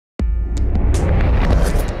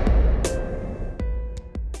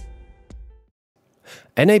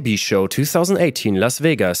NAB Show 2018 Las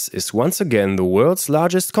Vegas is once again the world's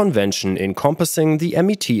largest convention encompassing the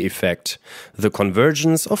MET effect, the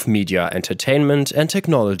convergence of media, entertainment and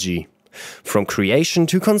technology. From creation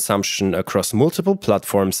to consumption across multiple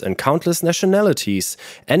platforms and countless nationalities,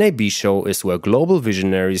 NAB Show is where global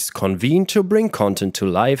visionaries convene to bring content to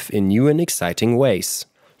life in new and exciting ways.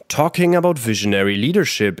 Talking about visionary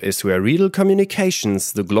leadership is where RIEDEL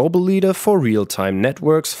Communications, the global leader for real-time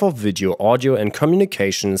networks for video, audio and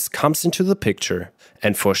communications, comes into the picture.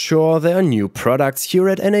 And for sure, there are new products here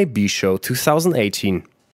at NAB Show 2018.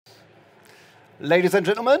 Ladies and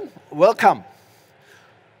gentlemen, welcome.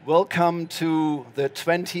 Welcome to the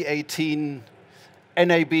 2018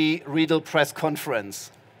 NAB RIEDEL Press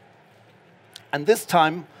Conference. And this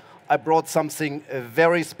time, I brought something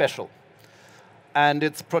very special. And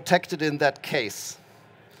it's protected in that case.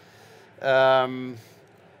 And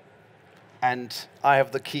I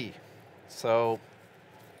have the key. So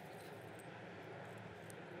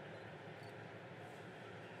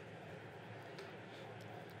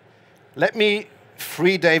let me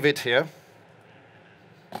free David here.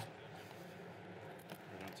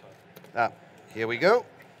 Here we go.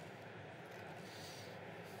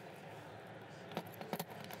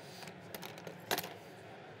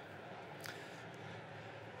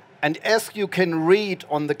 And as you can read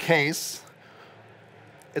on the case,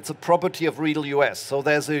 it's a property of RIEDEL US, so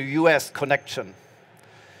there's a US connection.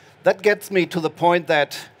 That gets me to the point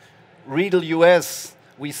that RIEDEL US,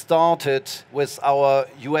 we started with our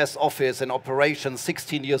US office in operation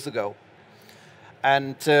 16 years ago.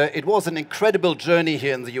 And it was an incredible journey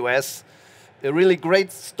here in the US, a really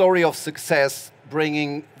great story of success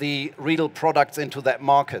bringing the RIEDEL products into that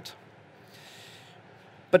market.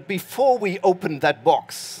 But before we open that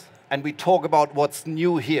box, and we talk about what's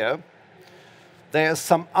new here, there's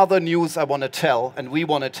some other news I want to tell, and we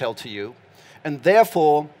want to tell to you. And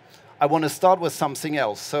therefore, I want to start with something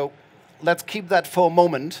else. So let's keep that for a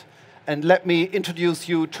moment, and let me introduce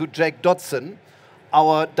you to Jake Dodson,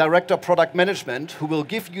 our Director of Product Management, who will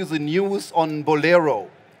give you the news on Bolero.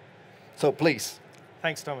 So please.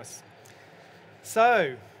 Thanks, Thomas.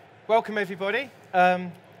 So, welcome everybody.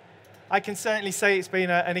 I can certainly say it's been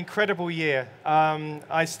an incredible year.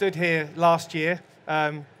 I stood here last year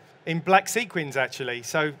in black sequins, actually.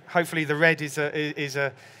 So hopefully the red is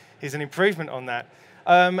an improvement on that.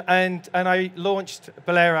 And I launched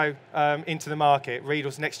Bolero into the market,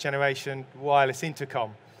 RIEDEL's next generation wireless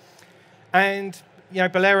intercom. And you know,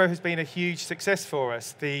 Bolero has been a huge success for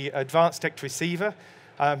us. The advanced DECT receiver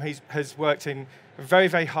has worked in very,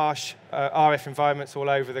 very harsh RF environments all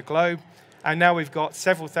over the globe. And now we've got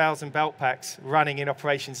several thousand belt packs running in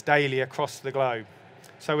operations daily across the globe.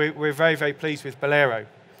 So we're very, very pleased with Bolero.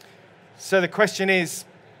 So the question is,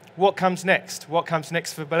 what comes next? What comes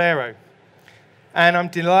next for Bolero? And I'm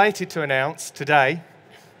delighted to announce today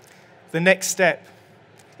the next step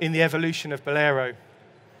in the evolution of Bolero.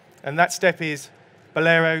 And that step is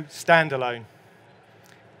Bolero Standalone.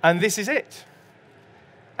 And this is it.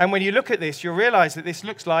 And when you look at this, you'll realize that this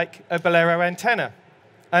looks like a Bolero antenna.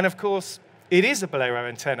 And of course, it is a Bolero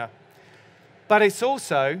antenna, but it's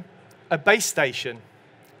also a base station,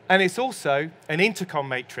 and it's also an intercom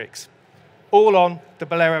matrix, all on the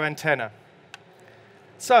Bolero antenna.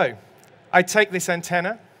 So I take this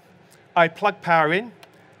antenna, I plug power in,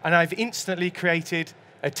 and I've instantly created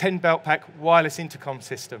a 10 belt pack wireless intercom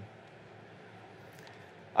system.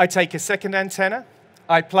 I take a second antenna,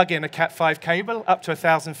 I plug in a Cat5 cable up to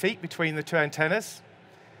 1,000 feet between the two antennas,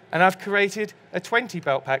 and I've created a 20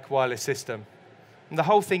 belt pack wireless system. And the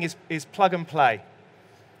whole thing is plug and play.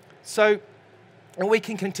 So and we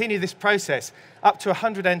can continue this process up to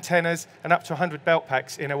 100 antennas and up to 100 belt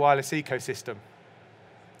packs in a wireless ecosystem.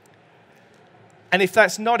 And if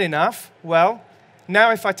that's not enough, well,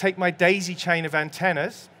 now if I take my daisy chain of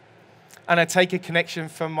antennas and I take a connection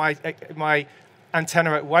from my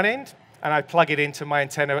antenna at one end and I plug it into my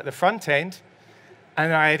antenna at the front end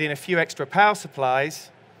and I add in a few extra power supplies,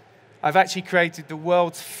 I've actually created the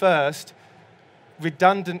world's first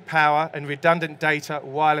redundant power and redundant data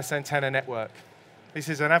wireless antenna network. This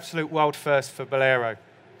is an absolute world first for Bolero.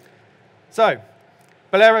 So,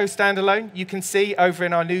 Bolero Standalone, you can see over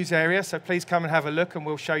in our news area, so please come and have a look and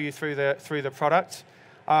we'll show you through the product.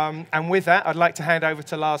 And with that, I'd like to hand over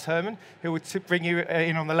to Lars Herman, who will bring you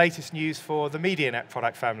in on the latest news for the MediaNet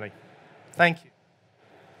product family. Thank you.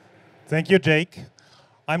 Thank you, Jake.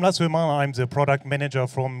 I'm Lars Herman. I'm the product manager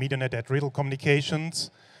from MediaNet at RIEDEL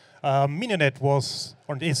Communications. MediaNet was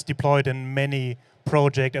and is deployed in many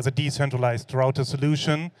projects as a decentralized router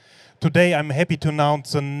solution. Today, I'm happy to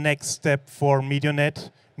announce the next step for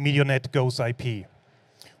MediaNet, MediaNet Goes IP.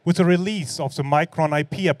 With the release of the Micron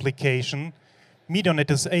IP application, MediaNet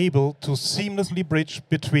is able to seamlessly bridge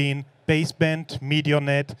between baseband,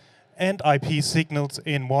 MediaNet, and IP signals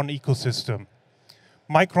in one ecosystem.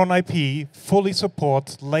 Micron IP fully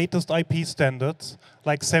supports latest IP standards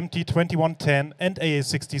like SMPTE 2110 and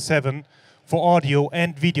AES67 for audio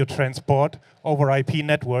and video transport over IP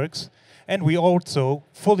networks, and we also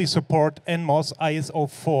fully support NMOS ISO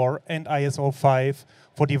 4 and ISO 5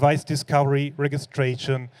 for device discovery,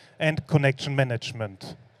 registration, and connection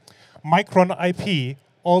management. Micron IP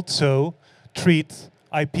also treats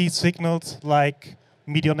IP signals like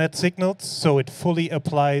MediaNet signals, so it fully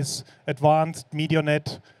applies advanced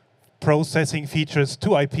MediaNet processing features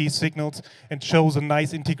to IP signals and shows a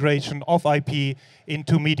nice integration of IP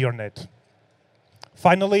into MediaNet.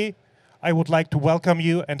 Finally, I would like to welcome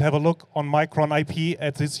you and have a look on Micron IP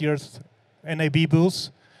at this year's NAB booth.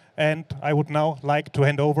 And I would now like to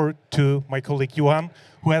hand over to my colleague Johan,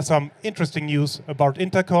 who has some interesting news about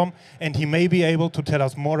Intercom, and he may be able to tell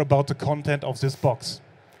us more about the content of this box.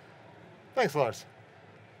 Thanks, Lars.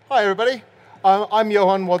 Hi, everybody. I'm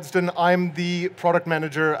Johan Wadston. I'm the product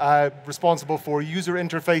manager responsible for user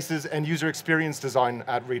interfaces and user experience design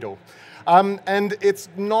at RIEDEL. And it's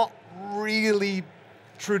not really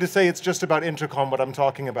true to say it's just about Intercom what I'm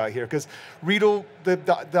talking about here, because RIEDEL,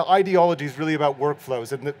 the ideology is really about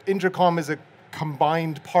workflows, and the Intercom is a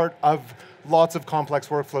combined part of lots of complex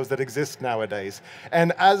workflows that exist nowadays.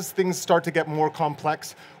 And as things start to get more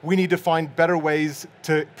complex, we need to find better ways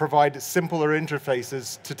to provide simpler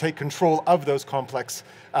interfaces to take control of those complex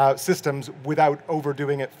systems without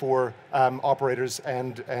overdoing it for operators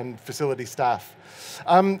and facility staff.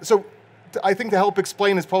 So I think to help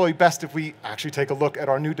explain is probably best if we actually take a look at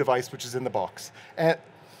our new device, which is in the box.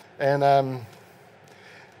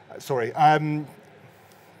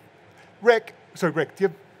 Rick, do you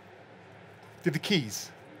have the keys?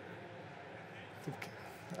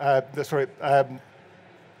 No,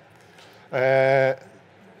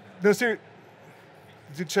 seriously,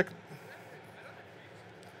 did you check?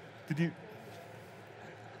 Did you?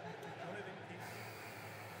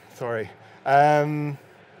 Sorry.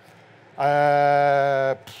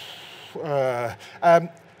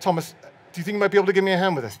 Thomas, do you think you might be able to give me a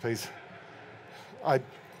hand with this, please? I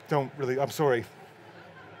don't really, I'm sorry.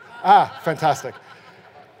 Ah, fantastic.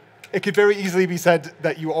 It could very easily be said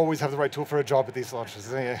that you always have the right tool for a job at these launches.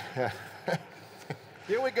 Yeah.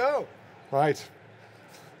 Here we go. Right.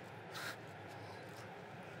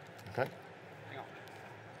 Okay. Hang on.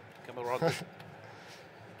 Come around. Out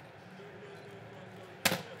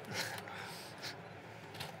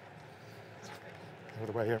of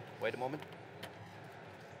the way here. Wait a moment.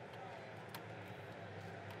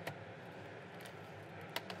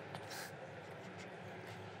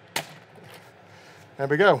 There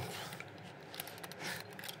we go.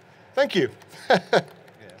 Thank you. Yeah.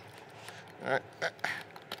 All right.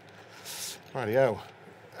 Rightio.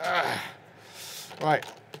 Right.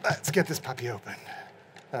 Let's get this puppy open.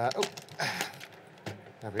 There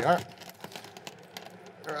we are.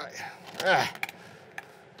 All right.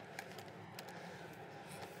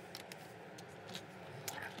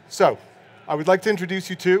 So, I would like to introduce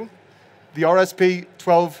you to the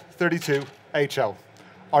RSP1232HL,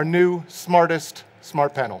 our new smartest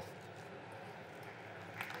SmartPanel.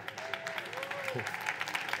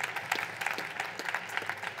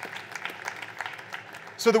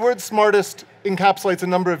 So the word smartest encapsulates a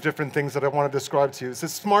number of different things that I want to describe to you. It's the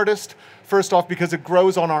smartest, first off, because it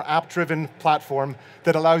grows on our app-driven platform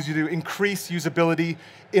that allows you to increase usability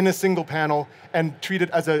in a single panel and treat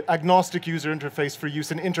it as an agnostic user interface for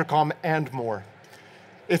use in Intercom and more.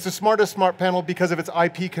 It's the smartest SmartPanel because of its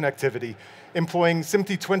IP connectivity, employing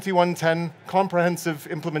SMPTE 2110 comprehensive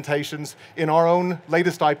implementations in our own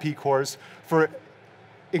latest IP cores for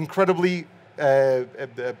incredibly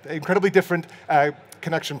different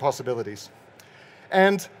connection possibilities.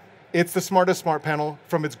 And it's the smartest SmartPanel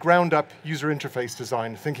from its ground-up user interface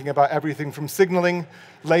design, thinking about everything from signaling,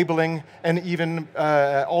 labeling, and even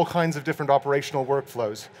all kinds of different operational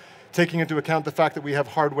workflows, taking into account the fact that we have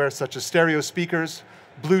hardware such as stereo speakers,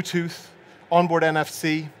 Bluetooth, onboard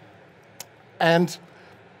NFC, and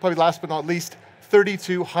probably last but not least,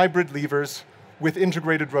 32 hybrid levers with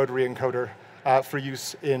integrated rotary encoder for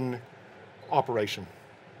use in operation.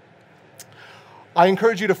 I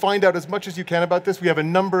encourage you to find out as much as you can about this. We have a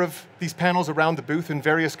number of these panels around the booth in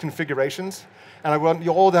various configurations, and I want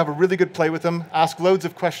you all to have a really good play with them, ask loads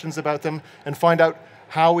of questions about them, and find out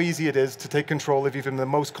how easy it is to take control of even the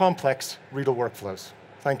most complex RIEDEL workflows.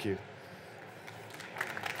 Thank you.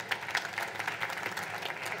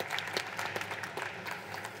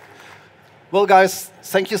 Well, guys,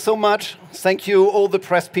 thank you so much. Thank you all the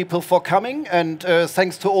press people for coming, and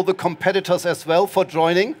thanks to all the competitors as well for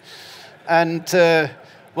joining. And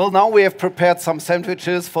well, now we have prepared some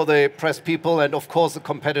sandwiches for the press people, and of course the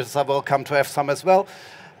competitors are welcome to have some as well.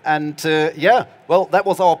 And yeah, well, that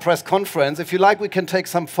was our press conference. If you like, we can take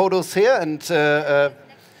some photos here, and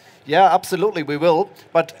yeah, absolutely, we will.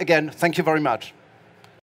 But again, thank you very much.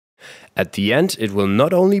 At the end, it will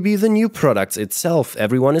not only be the new products itself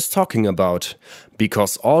everyone is talking about,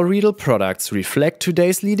 because all RIEDEL products reflect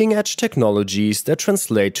today's leading-edge technologies that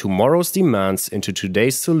translate tomorrow's demands into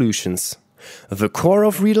today's solutions. The core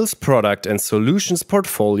of RIEDEL's product and solutions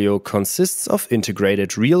portfolio consists of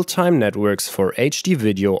integrated real-time networks for HD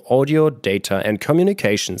video, audio, data and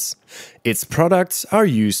communications. Its products are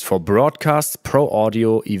used for broadcast, pro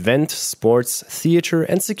audio, event, sports, theater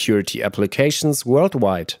and security applications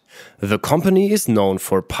worldwide. The company is known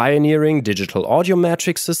for pioneering digital audio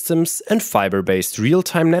matrix systems and fiber-based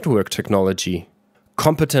real-time network technology.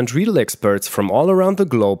 Competent RIEDEL experts from all around the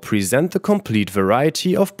globe present the complete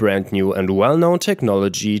variety of brand new and well-known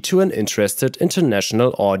technology to an interested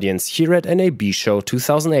international audience here at NAB Show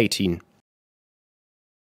 2018.